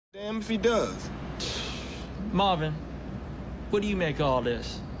Damn if he does. Marvin, what do you make of all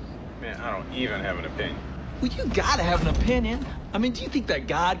this? Man, I don't even have an opinion. Well, you gotta have an opinion. I mean, do you think that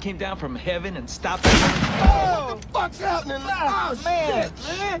God came down from heaven and stopped it? Oh, what the fuck's happening? Oh, man,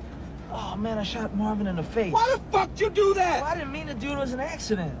 shit. man. Oh, man, I shot Marvin in the face. Why the fuck you do that? Well, I didn't mean to do it. It was an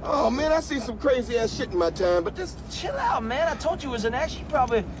accident. Oh, man, I seen some crazy-ass shit in my time, but this... Chill out, man. I told you it was an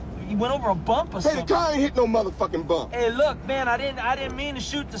accident. You went over a bump or Hey, something. the car ain't hit no motherfucking bump. Hey, look, man, I didn't mean to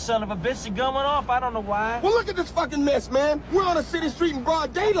shoot the son of a bitch. The gun went off. I don't know why. Well, look at this fucking mess, man. We're on a city street in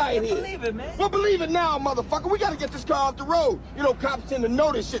broad daylight here. Believe it, man. Well, believe it now, motherfucker. We gotta get this car off the road. You know, cops tend to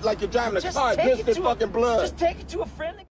know this shit like you're driving a car against their fucking blood. Just take it to a friendly...